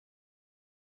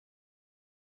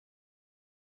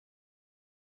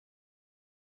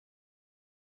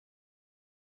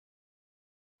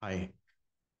Hi.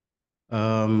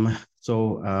 My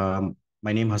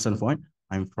name Hassan Fuad.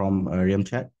 I'm from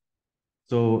RealmChat.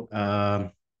 So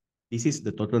this is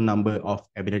the total number of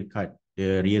evident card,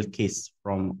 the real case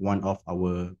from one of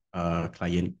our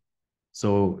client.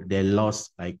 So they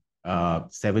lost like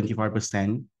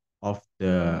 75% of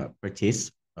the purchase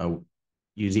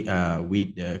using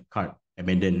with the card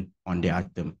abandoned on the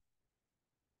item.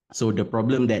 So the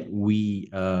problem that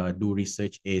we do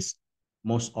research is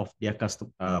most of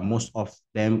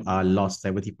them are lost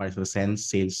 75%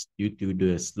 sales due to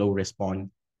the slow response,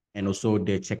 and also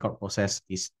the checkout process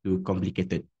is too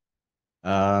complicated.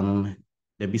 Um,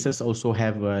 the business also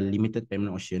have a limited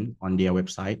payment option on their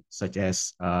website, such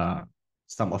as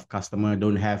some of customer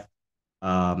don't have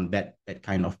that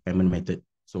kind of payment method,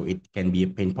 so it can be a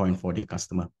pain point for the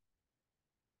customer.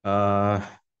 Uh,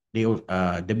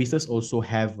 the business also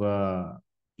have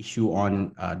issue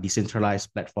on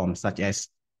decentralized platforms, such as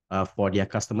for their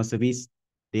customer service,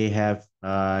 they have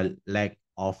lack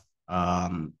of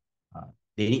um,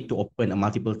 they need to open a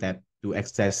multiple tab to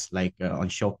access like on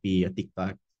Shopee,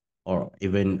 TikTok, or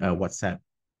even WhatsApp.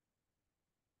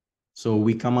 So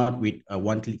we come out with a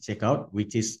one-click checkout,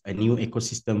 which is a new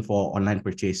ecosystem for online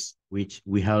purchase, which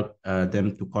we help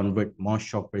them to convert more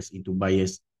shoppers into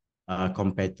buyers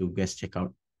compared to guest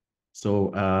checkout. So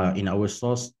in our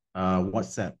source,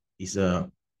 WhatsApp is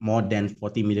more than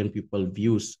 40 million people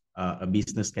views a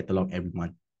business catalog every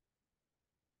month.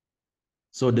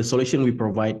 So the solution we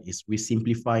provide is we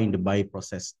simplify the buy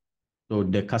process. So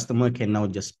the customer can now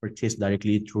just purchase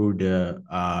directly through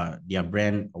their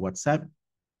brand WhatsApp,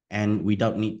 and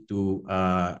without need to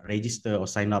register or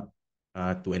sign up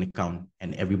to an account,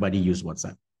 and everybody use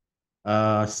WhatsApp.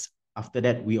 Uh, After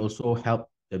that, we also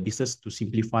help the business to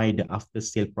simplify the after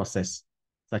sale process,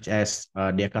 such as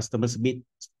their customer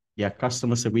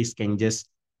service can just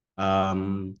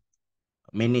um,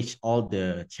 manage all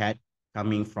the chat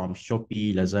coming from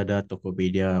Shopee, Lazada,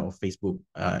 Tokopedia, or Facebook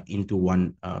into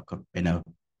one panel.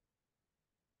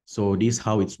 So this is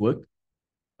how it's work.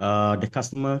 The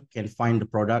customer can find the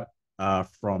product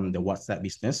from the WhatsApp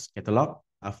business catalog.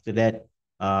 After that,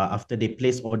 after they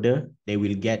place order, they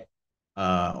will get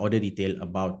order detail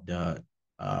about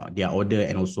their order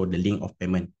and also the link of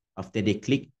payment. After they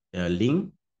click the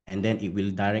link, and then it will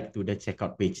direct to the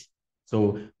checkout page.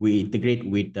 So we integrate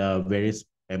with various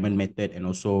payment method and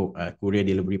also courier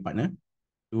delivery partner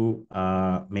to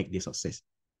make this success.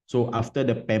 So after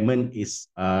the payment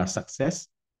is success,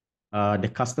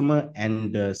 the customer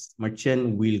and the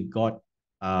merchant will got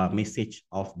a message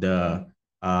of the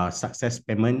success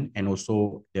payment, and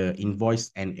also the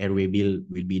invoice and airway bill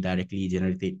will be directly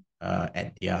generated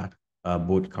at their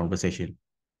both conversation.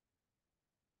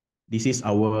 This is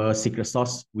our secret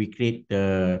sauce. We create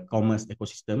the commerce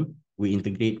ecosystem. We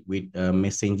integrate with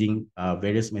various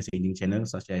messaging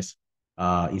channels such as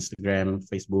Instagram,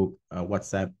 Facebook,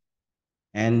 WhatsApp,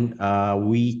 and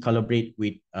we collaborate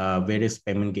with various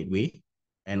payment gateway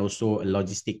and also a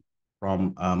logistic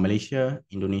from Malaysia,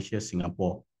 Indonesia,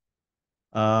 Singapore.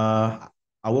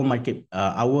 Our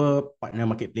partner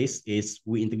marketplace is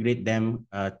we integrate them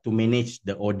to manage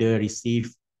the order,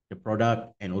 receive the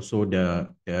product, and also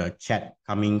the chat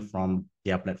coming from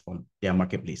their platform, their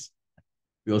marketplace.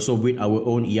 We also build our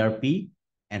own ERP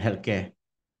and healthcare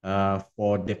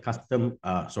for the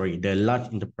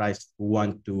large enterprise who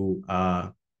want to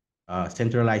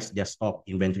centralize their stock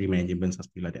inventory management,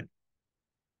 something like that.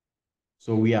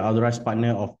 So we are authorized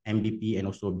partner of MBP and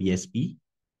also BSP.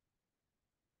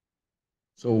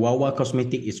 So Wawa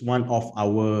Cosmetic is one of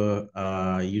our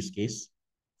use case.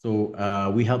 So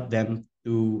we help them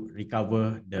to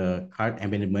recover the cart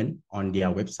abandonment on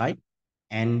their website,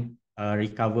 and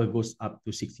recover goes up to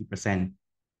 60%.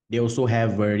 They also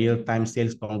have a real-time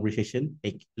sales conversation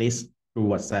take place through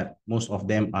WhatsApp. Most of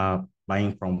them are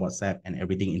buying from WhatsApp and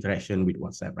everything interaction with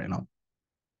WhatsApp right now.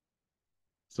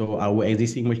 So our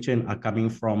existing merchants are coming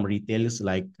from retailers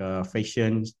like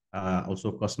fashion,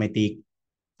 also cosmetic,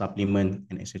 supplement,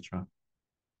 and etc.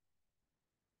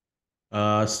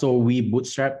 So we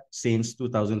bootstrap since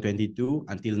 2022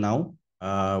 until now.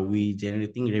 We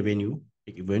generating revenue,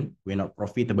 even we're not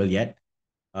profitable yet.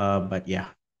 But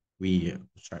yeah, we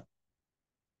bootstrap.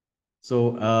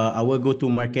 So our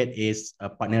go-to market is a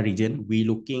partner region. We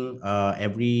looking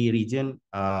every region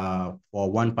for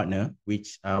one partner,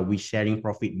 which we sharing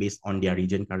profit based on their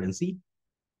region currency,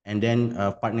 and then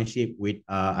partnership with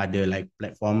other like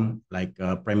platform like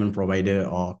payment provider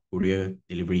or courier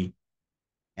delivery,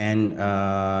 and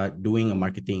doing a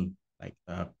marketing like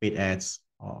paid ads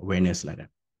or awareness like that.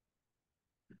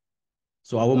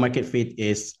 So our market fit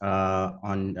is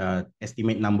on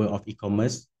estimate number of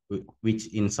e-commerce which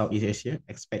in Southeast Asia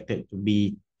expected to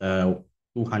be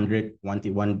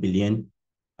 221 billion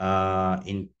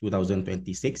in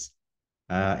 2026.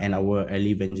 And our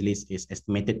early evangelist is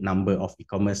estimated number of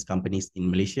e-commerce companies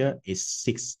in Malaysia is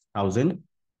 6,000,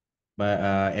 but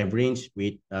average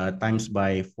with times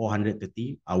by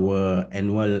 430 our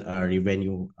annual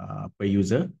revenue per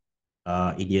user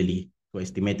yearly. So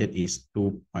estimated is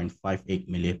 2.58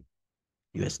 million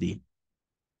USD.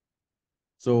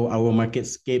 So our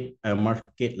market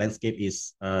landscape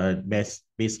is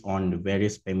based on the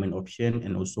various payment option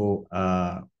and also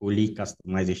fully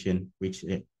customization, which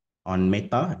on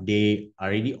Meta they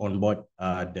already onboard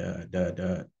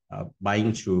the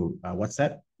buying through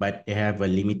WhatsApp, but they have a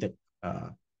limited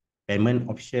payment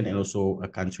option and also a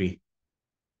country.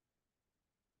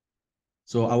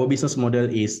 So our business model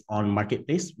is on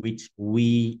marketplace, which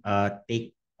we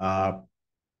take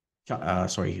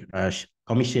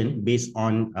commission based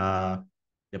on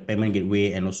the payment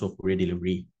gateway and also courier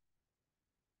delivery.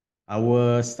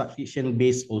 Our subscription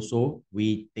base also,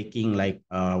 we taking like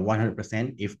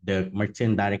 100% if the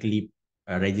merchant directly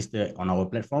register on our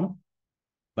platform,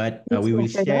 but we will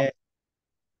share.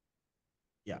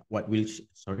 Yeah, what will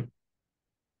sorry?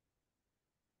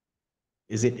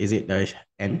 Is it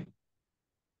N?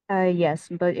 Yes,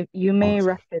 but if you may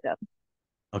wrap it up.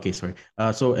 Okay, sorry.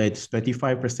 So it's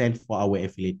 25% for our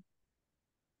affiliate.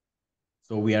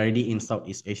 So we are already in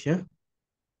Southeast Asia.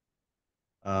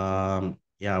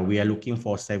 Yeah, we are looking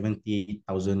for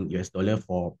 70,000 US dollar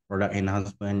for product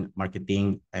enhancement,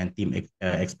 marketing, and team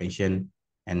expansion,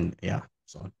 and yeah,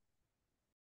 so on.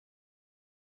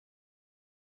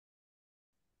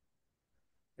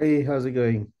 Hey, how's it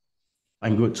going?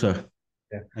 I'm good, sir.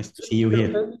 Yeah. Nice to see you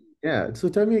here. Yeah. So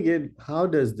tell me again, how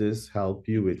does this help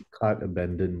you with cart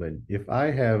abandonment? If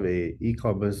I have a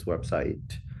e-commerce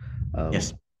website,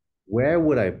 Yes. where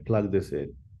would I plug this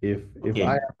in? If I Okay.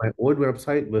 have my own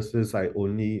website versus I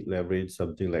only leverage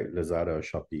something like Lazada or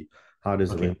Shopee, how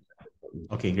does Okay. it?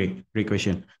 Okay, great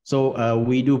question. So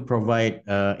we do provide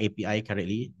API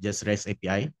currently, just REST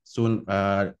API. Soon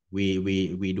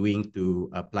we doing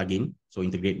to plug in, so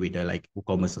integrate with the like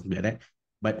WooCommerce or something like that.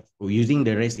 But using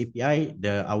the REST API,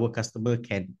 our customer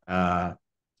can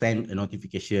send a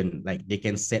notification, like they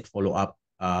can set follow up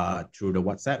through the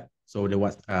WhatsApp. So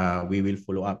we will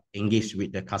follow up, engage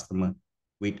with the customer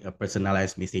with a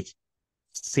personalized message,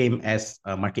 same as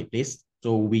a marketplace.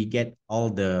 So we get all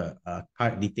the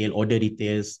cart detail, order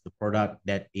details, the product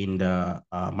that in the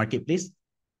marketplace,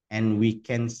 and we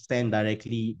can send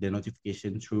directly the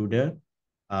notification through the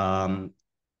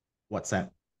WhatsApp.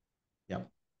 Yeah.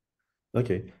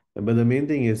 Okay. But the main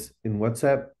thing is in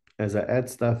WhatsApp, as I add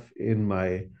stuff in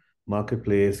my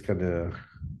marketplace kind of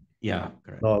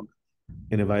correct. log,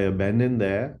 and if I abandon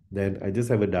there, then I just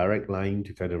have a direct line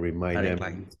to kind of remind Direct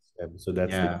them. line. So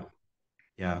that's the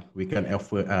Yeah, we can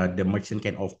offer the merchant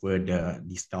can offer the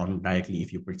discount directly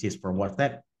if you purchase from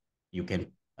WhatsApp. You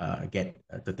can get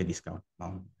a total discount.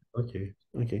 Okay.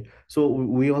 Okay. So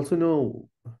we also know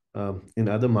in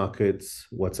other markets,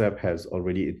 WhatsApp has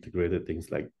already integrated things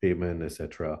like payment,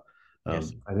 etc.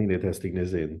 Yes. I think they're testing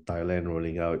this in Thailand,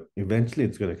 rolling out. Eventually,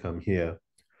 it's going to come here.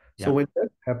 So Yeah. when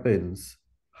that happens,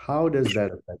 how does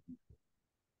that affect?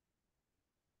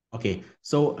 Okay,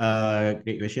 so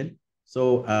great question.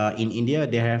 So in India,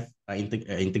 they have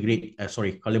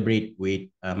collaborate with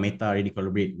Meta, already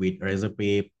collaborate with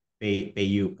Razorpay,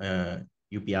 PayU,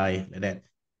 UPI, like that.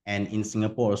 And in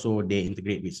Singapore also, they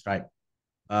integrate with Stripe.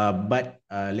 But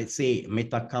let's say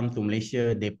Meta come to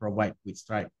Malaysia, they provide with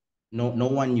Stripe.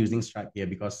 No one using Stripe here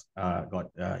because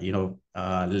got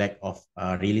lack of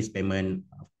release payment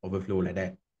overflow like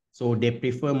that. So they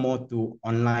prefer more to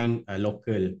online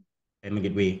local payment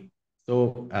gateway.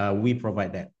 So we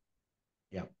provide that.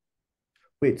 Yeah.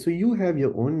 Wait, so you have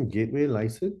your own gateway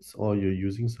license or you're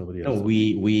using somebody No, else?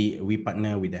 we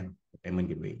partner with them, the payment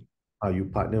gateway. You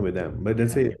partner with them. But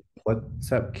let's say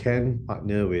WhatsApp can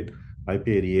partner with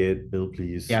IP88, Bill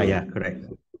Please. Yeah, correct.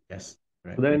 Yes,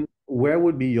 correct. Then where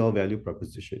would be your value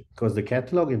proposition? Because the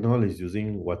catalog and all is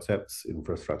using WhatsApp's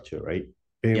infrastructure, right?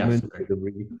 Payment,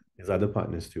 delivery is other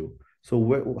partners too.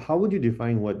 So how would you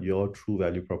define what your true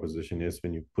value proposition is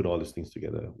when you put all these things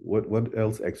together? What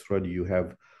else extra do you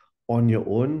have on your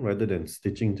own rather than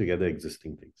stitching together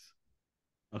existing things?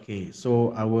 Okay,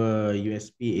 so our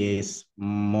USP is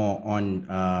more on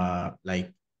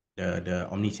like the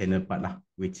omni-channel part lah,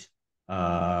 which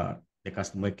the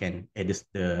customer can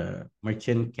the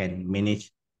merchant can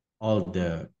manage all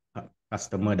the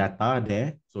customer data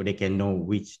there, so they can know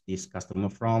which this customer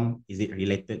from, is it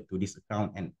related to this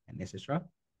account, and etc.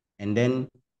 And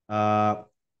then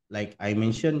like I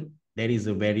mentioned, there is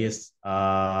a various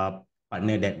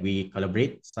partner that we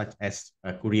collaborate, such as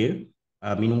courier.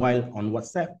 Meanwhile, on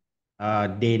WhatsApp,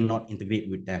 they not integrate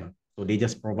with them, so they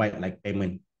just provide like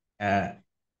payment.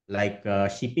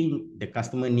 Shipping,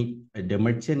 the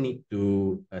merchant need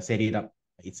to set it up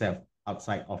itself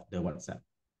outside of the WhatsApp.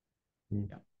 Mm.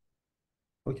 Yeah.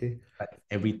 Okay. But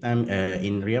every time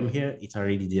in Realm here, it's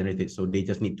already generated, so they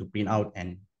just need to print out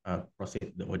and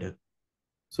process the order.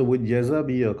 So would Yeza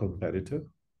be a competitor?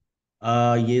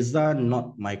 Yeza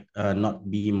not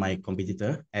be my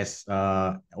competitor, as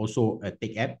also a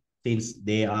tech app, since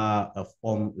they are a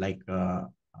form like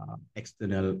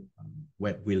external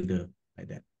web builder like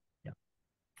that. Yeah.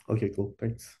 Okay, cool.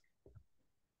 Thanks.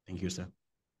 Thank you, sir.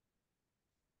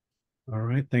 All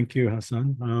right, thank you,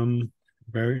 Hassan.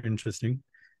 Very interesting.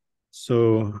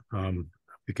 So,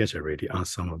 because I already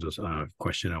asked some of those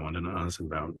questions I wanted to ask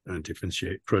about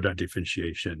product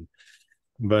differentiation,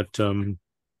 but so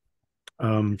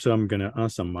I'm gonna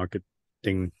ask some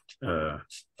marketing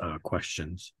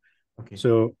questions. Okay.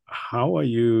 So, how are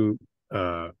you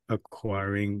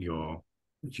acquiring your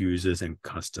users and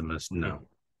customers now?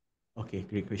 Okay,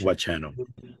 great question. What channel?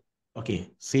 Okay,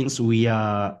 since we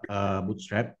are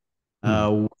bootstrap,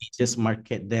 we just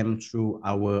market them through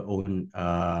our own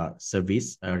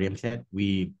service, RealmChat.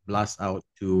 We blast out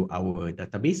to our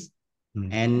database,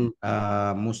 and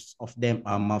most of them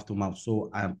are mouth to mouth. So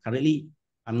currently,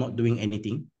 I'm not doing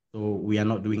anything. So we are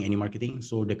not doing any marketing.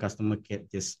 So the customer can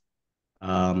just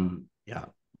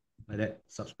like that,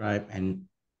 subscribe, and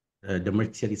the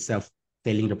merchant itself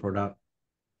selling the product.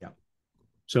 Yeah.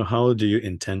 So how do you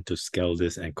intend to scale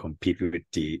this and compete with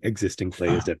the existing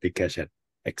players that Bigcash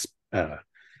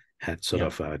had sort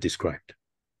of described?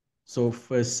 So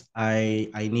first, I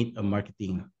need a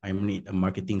marketing. I need a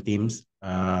marketing teams.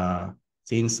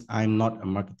 Since I'm not a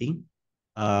marketing,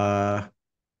 I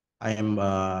am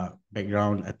a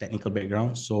technical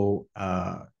background. So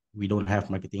we don't have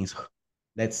marketing. So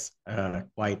that's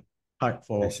quite hard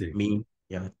for me,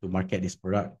 to market this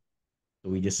product. So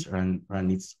we just run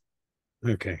this.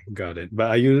 Okay, got it.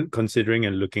 But are you considering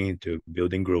and looking into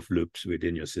building growth loops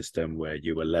within your system where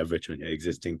you will leverage on your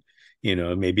existing,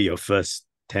 maybe your first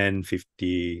 10,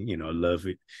 50, love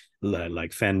it,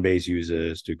 like fan base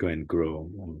users to go and grow?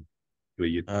 Will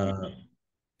you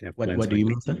what do you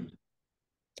mean, sir?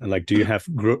 Like, do you have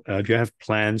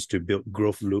plans to build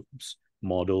growth loops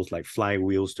models like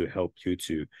flywheels to help you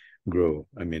to grow?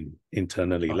 I mean,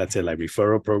 internally, let's say like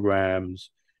referral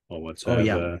programs or whatsoever. Oh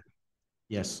yeah.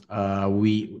 Yes,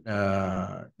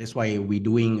 that's why we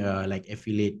doing like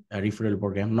affiliate referral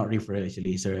program, not referral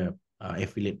actually, it's a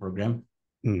affiliate program,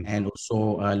 and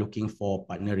also looking for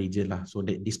partner region lah. So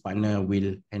that this partner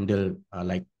will handle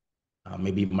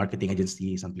maybe marketing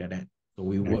agency, something like that. So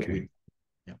we work with.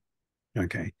 Yeah.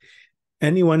 Okay.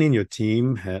 Anyone in your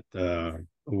team had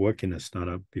worked in a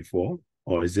startup before,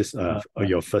 or is this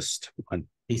your first one?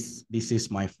 This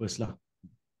is my first lah.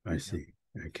 I see.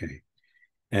 Okay.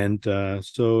 And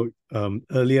so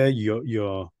earlier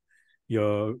your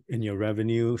in your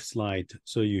revenue slide,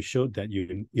 so you showed that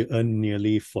you earn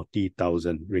nearly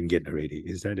 40,000 ringgit already.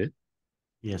 Is that it?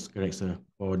 Yes, correct, sir.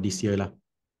 For this year lah.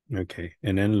 Okay.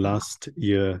 And then last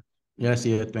year? Last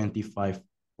year 25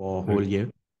 for whole year.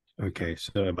 Okay,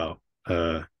 so about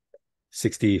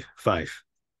 65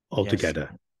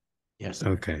 altogether. Yes.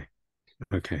 Okay.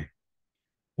 Okay.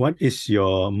 What is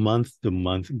your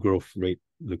month-to-month growth rate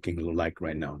looking like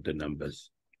right now, the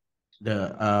numbers?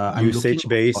 Usage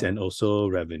base and also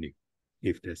revenue,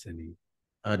 if there's any.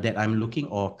 That I'm looking,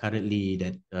 or currently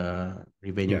that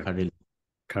revenue currently?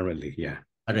 Currently, yeah.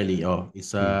 Currently,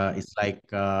 it's like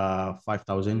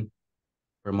 5,000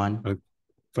 per month.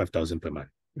 5,000 per month.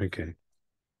 Okay.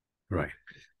 Right.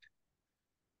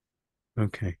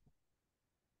 Okay.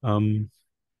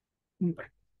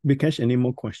 Bikash, any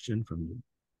more question from you?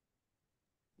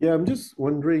 Yeah, I'm just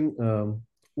wondering,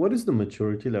 what is the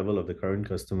maturity level of the current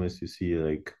customers you see?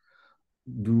 Like,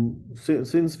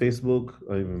 since Facebook,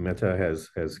 Meta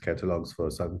has catalogs for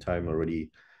some time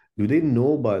already, do they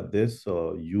know about this,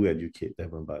 or you educate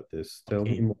them about this? Tell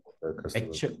me more about the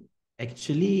customers.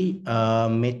 Actually,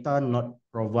 Meta not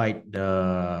provide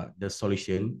the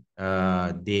solution.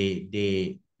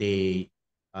 They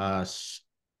how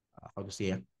to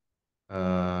say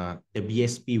the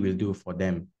BSP will do for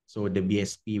them. So the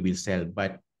BSP will sell,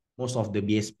 but most of the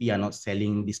BSP are not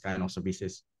selling this kind of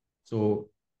services. So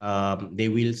they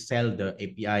will sell the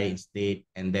API instead,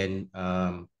 and then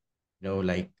and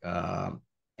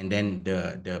then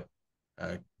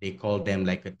they call them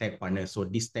like a tech partner. So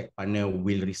this tech partner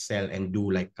will resell and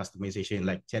do like customization,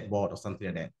 like chatbot or something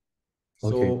like that.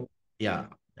 So yeah,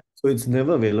 So it's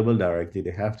never available directly.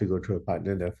 They have to go through a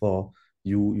partner. Therefore,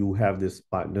 you have this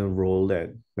partner role that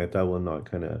Meta will not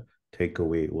kind of take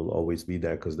away. It will always be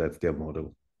there because that's their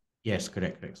model. Yes,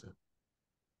 correct, sir.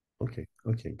 Okay,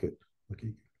 good.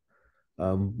 Okay.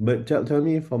 But tell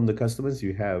me from the customers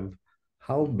you have,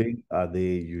 how big are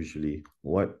they usually?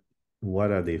 What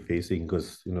are they facing?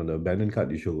 Because the abandoned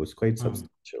cart issue was quite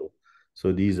substantial.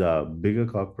 So these are bigger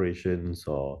corporations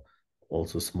or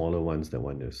also smaller ones that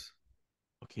want this.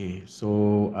 Okay,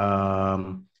 so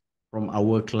from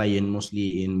our client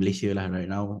mostly in Malaysia lah right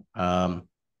now,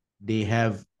 they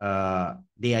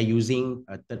are using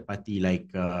a third party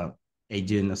like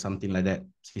agent or something like that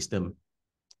system,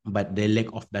 but they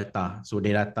lack of data. So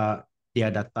their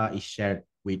data is shared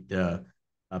with the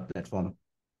platform,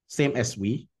 same as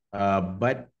we,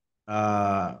 but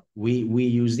we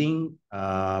using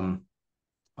how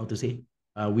to say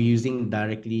we using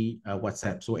directly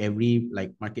WhatsApp. So every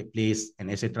like marketplace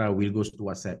and etc. will goes to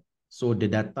WhatsApp. So the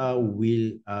data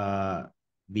will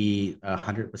be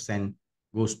 100%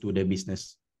 goes to the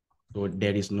business. So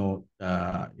there is no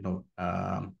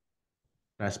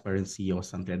transparency or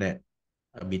something like that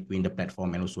between the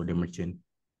platform and also the merchant.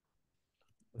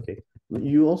 Okay.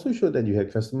 You also showed that you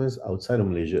had customers outside of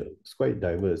Malaysia. It's quite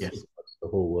diverse Yes. across the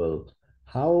whole world.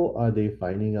 How are they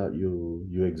finding out you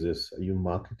exist? Are you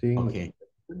marketing? Okay,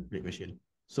 great question.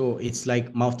 So it's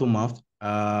like mouth to mouth.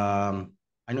 I'm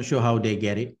not sure how they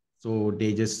get it. So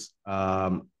they just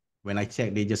when I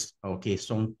check, they just okay,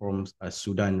 song from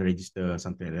Sudan register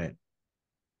something like that.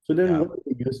 So then Yeah. what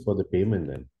do they use for the payment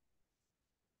then?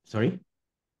 Sorry.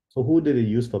 So who did they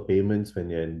use for payments when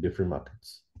they're in different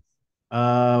markets?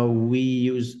 We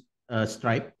use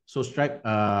Stripe. So Stripe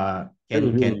That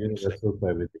would be can a use like universal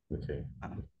private. Okay.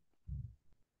 uh,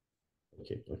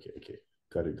 Okay.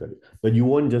 Got it. But you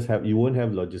won't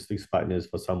have logistics partners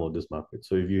for some of those markets.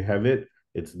 So if you have it,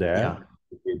 it's there. yeah.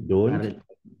 If you don't, 100.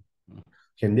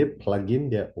 can they plug in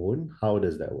their own? How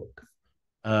does that work?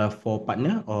 For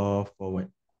partner or for what?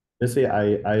 Let's say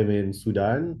I'm in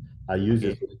Sudan, I use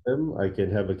your Okay. system, I can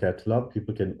have a catalog,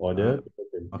 people can order, people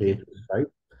can pay Okay. through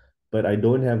Stripe, but I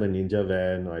don't have a Ninja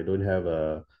van or I don't have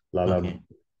a Lala. Okay. All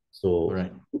So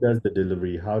right. who does the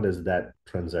delivery? How does that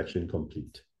transaction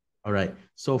complete? All right.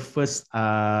 So first,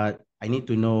 I need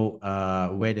to know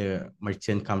where the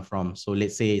merchant come from. So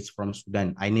let's say it's from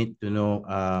Sudan. I need to know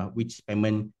which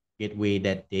payment gateway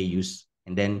that they use,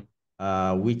 and then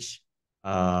which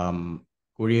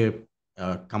courier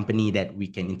company that we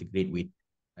can integrate with,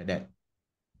 like that.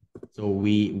 So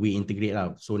we integrate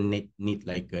out. So need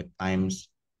like times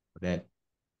for that.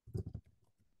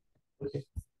 Okay.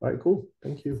 All right, cool.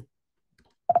 Thank you.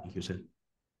 Thank you, sir.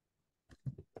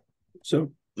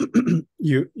 So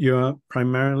you are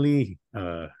primarily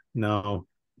now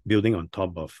building on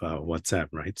top of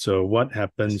WhatsApp, right? So what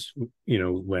happens,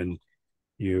 when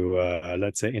you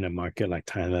let's say in a market like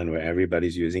Thailand where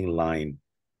everybody's using Line?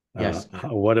 Yes.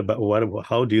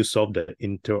 How do you solve the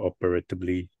Yeah.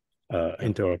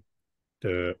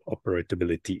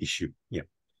 interoperability issue? Yeah.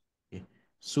 Okay.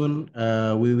 Soon,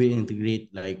 we will integrate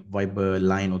like Viber,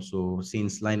 Line also,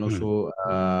 since Line also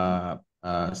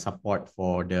support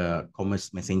for the commerce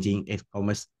messaging,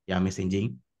 commerce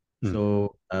messaging.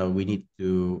 So we need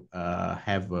to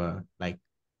have like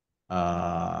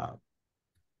uh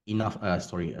enough a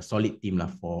solid team lah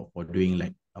for doing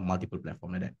like a multiple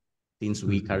platform like that. Since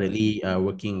we currently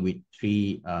working with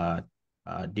 3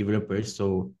 developers,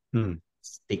 so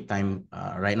take time.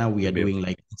 Right now we are doing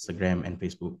like Instagram and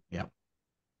Facebook. Yeah.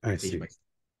 I Stage see. by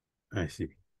I see.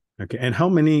 Okay. And how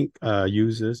many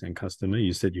users and customer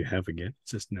you said you have again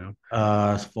just now?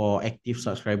 For active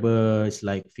subscribers,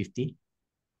 like 50.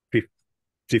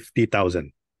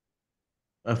 50,000.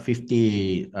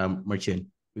 50 merchant,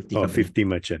 50 Oh, company. 50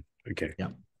 merchant. Okay.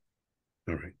 Yeah.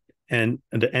 All right. And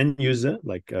the end user,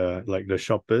 like the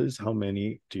shoppers, how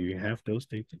many do you have those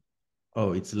data?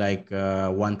 Oh, it's like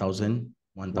 1,000,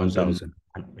 1,000.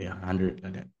 yeah, 100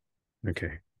 like that.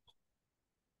 Okay.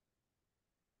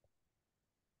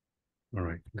 All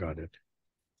right. Got it.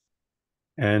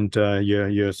 And so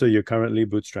you're currently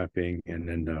bootstrapping, and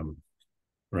then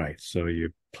right. So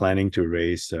you're planning to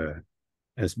raise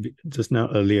as just now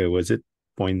earlier, was it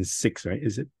 0.6, right?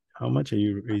 Is it, how much are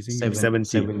you raising?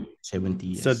 70.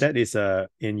 70, So yes. that is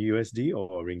in USD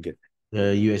or ringgit?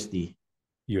 USD.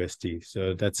 USD.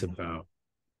 So that's about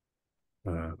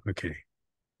okay.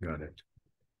 Got it.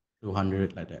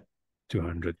 200 like that.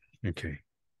 200. Okay.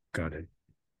 Got it.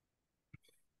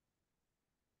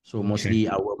 So mostly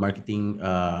our marketing,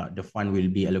 the fund will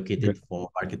be allocated for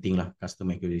marketing lah,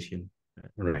 customer acquisition.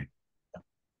 Right.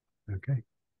 Okay.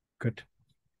 Good.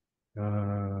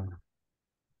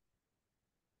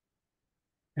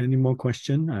 Any more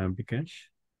question, Bikesh?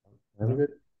 I'm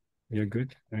good. You're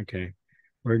good? Okay.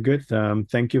 We're good.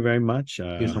 Thank you very much,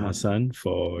 you so much. Hassan,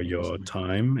 for Thank you so your much.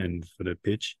 time and for the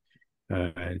pitch.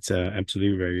 It's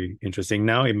absolutely very interesting.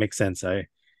 Now it makes sense. I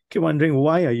keep wondering,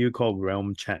 why are you called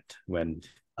RealmChat when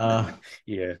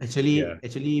yeah.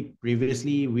 Actually,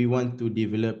 previously we want to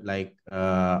develop like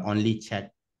only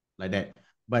chat like that.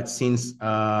 But since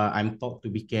I'm taught to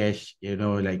be cash, you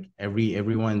know, like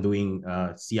everyone doing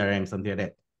CRM something like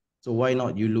that. So why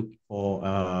not you look for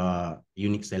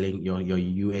unique selling your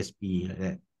USP like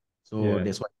that. So Yeah.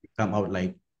 that's why we come out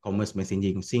like commerce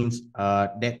messaging. Since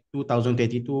that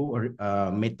 2022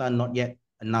 Meta not yet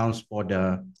announced for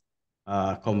the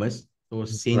commerce. So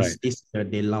since Right. this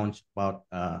they launched about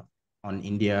on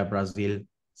India, Brazil,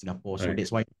 Singapore. So Right.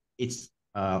 that's why it's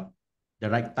the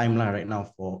right time lah right now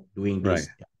for doing Right.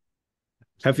 this.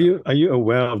 Yeah. Are you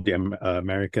aware of the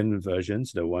American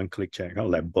versions, the one-click checkout,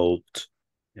 like Bolt?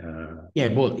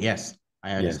 Yeah, both. Yes,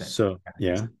 I Yes. understand. So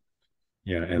yeah,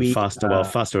 and We fast. Well,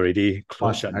 fast already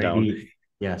closed, fast shut down, already.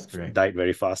 Yes, correct. died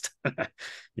very fast.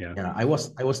 Yeah. Yeah, I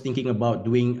was thinking about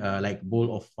doing like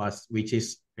bowl of fast, which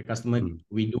is the customer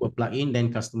we do a plugin,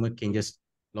 then customer can just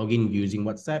log in using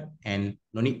WhatsApp and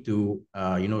no need to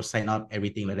sign up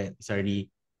everything like that. It's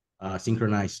already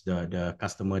synchronized the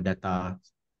customer data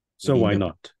So within why the.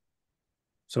 not?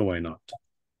 So why not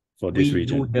for this We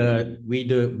do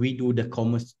region? the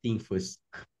commerce thing first,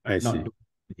 I not see. do,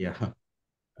 yeah,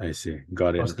 I see.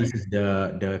 Got it. because this is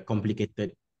the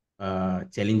complicated,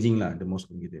 challenging lah, the most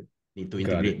complicated. Need to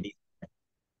Got it. integrate this.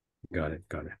 Got it.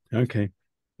 Got it. Okay.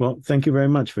 Well, thank you very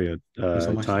much for your Thank you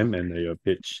so much. time and your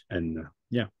pitch. And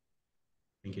yeah.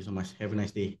 Thank you so much. Have a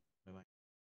nice day.